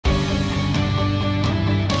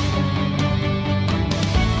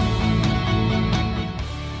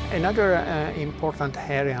Another important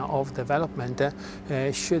area of development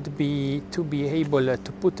should be to be able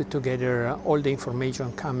to put together all the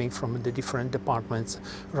information coming from the different departments: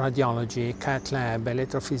 radiology, cath lab,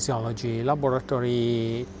 electrophysiology,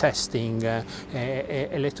 laboratory testing,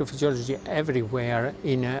 electrophysiology everywhere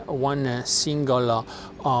in one single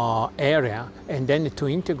area, and then to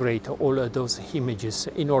integrate all of those images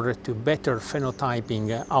in order to better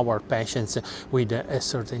phenotyping our patients with a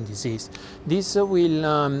certain disease. This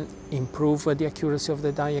will improve the accuracy of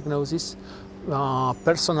the diagnosis,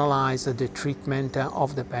 personalize the treatment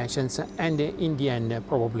of the patients, and in the end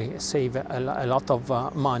probably save a lot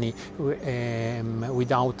of money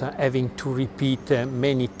without having to repeat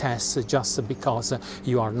many tests just because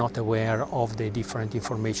you are not aware of the different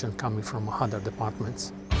information coming from other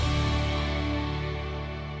departments.